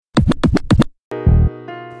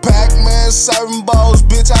serving bowls,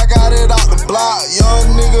 bitch, I got it out the block.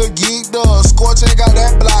 Young nigga geeked up, scorching, got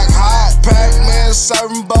that block hot. Pac-Man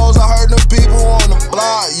serving bowls, I heard them people on the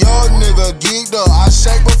block. Young nigga geeked up, I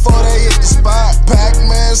shake before they hit the spot.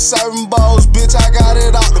 Pac-Man serving bowls, bitch, I got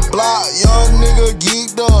it out the block. Young nigga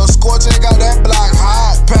geeked up, scorching, got that block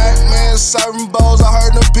hot. Pac-Man serving bowls, I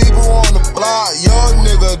heard them people on the block. Young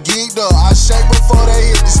nigga geeked up, I shake before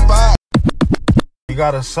they hit the spot. You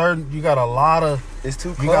got a lot of, it's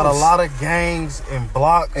too close. You got a lot of gangs and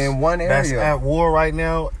blocks in one area that's at war right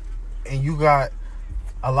now, and you got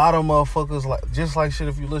a lot of motherfuckers just like shit.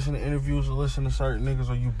 If you listen to interviews or listen to certain niggas,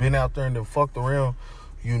 or you been out there and then fucked around,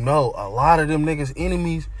 you know a lot of them niggas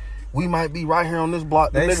enemies. We might be right here on this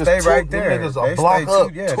block. They stay right there. Them niggas a block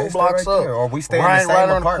up, two blocks up, or we stay right in the same on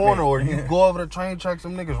the apartment. corner, or you go over the train tracks.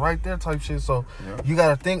 Them niggas right there, type shit. So you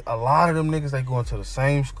gotta think a lot of them niggas, they going to the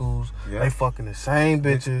same schools. They fucking the same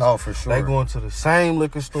bitches. Oh, for sure. They going to the same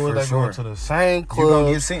liquor stores. They going to the same clubs. You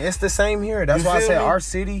gonna get seen. It's the same here. That's why I said our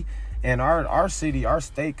city. And our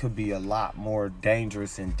state could be a lot more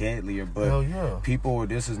dangerous and deadlier. But hell yeah, people,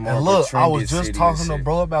 this is more. And of a look, I was just city talking to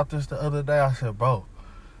bro about this the other day. I said, bro,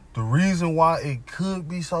 the reason why it could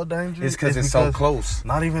be so dangerous is because it's so close.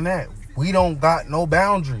 Not even that. We don't got no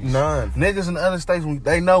boundaries. None. Niggas in the other states,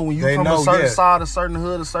 they know when you from a certain side, a certain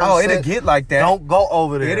hood, a certain set, it'll get like that. Don't go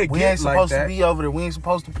over there. We ain't supposed like to be over there. We ain't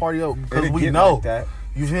supposed to party up because we get know. Like that.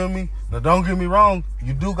 You feel me? Now, don't get me wrong.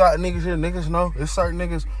 You do got niggas here. Niggas know. There's certain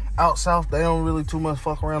niggas out south, they don't really too much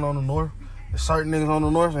fuck around on the north. There's certain niggas on the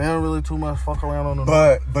north, they don't really too much fuck around on the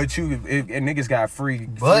north. But niggas got free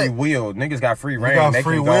will. Niggas got free reign. Got they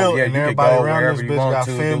free can will, go, yeah, and you can everybody go around wherever this you bitch want got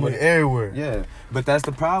to. family everywhere. Yeah, but that's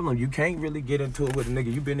the problem. You can't really get into it with a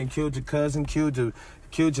nigga. You been and killed your cousin, killed your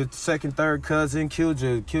second, third cousin, killed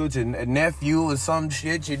your nephew or some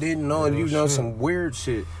shit you didn't know, and you know some weird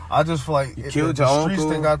shit. I just feel like killed your the streets uncle.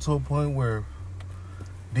 that got to a point where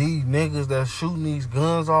these niggas that shooting these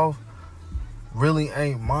guns off really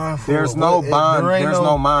ain't mindful. There's no mind. There's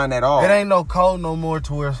no mind at all. It ain't no code no more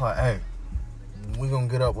to where it's like, hey, we gonna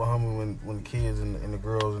get up with homie when the kids and the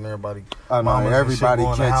girls and everybody, everybody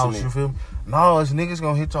catching the house, it. You feel me? No, it's niggas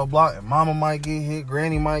gonna hit your block, and mama might get hit,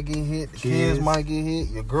 granny might get hit, the kids might get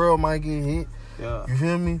hit, your girl might get hit. Yeah. You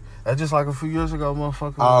feel me? That's just like a few years ago,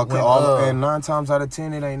 motherfucker. And 9 times out of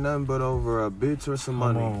 10, it ain't nothing but over a bitch or some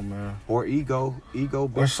money. Come on, man. Or ego,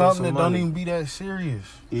 bitch, or something that money. Don't even be that serious.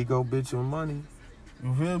 Ego, bitch, or money.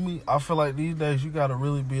 You feel me? I feel like these days you gotta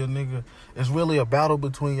really be a nigga. It's really a battle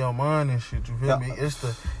between your mind and shit. You feel me? It's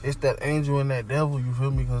that angel and that devil. You feel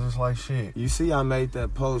me? Because it's like shit. You see, I made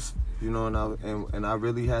that post, you know, and I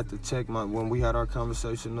really had to check when we had our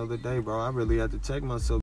conversation the other day, bro. I really had to check myself.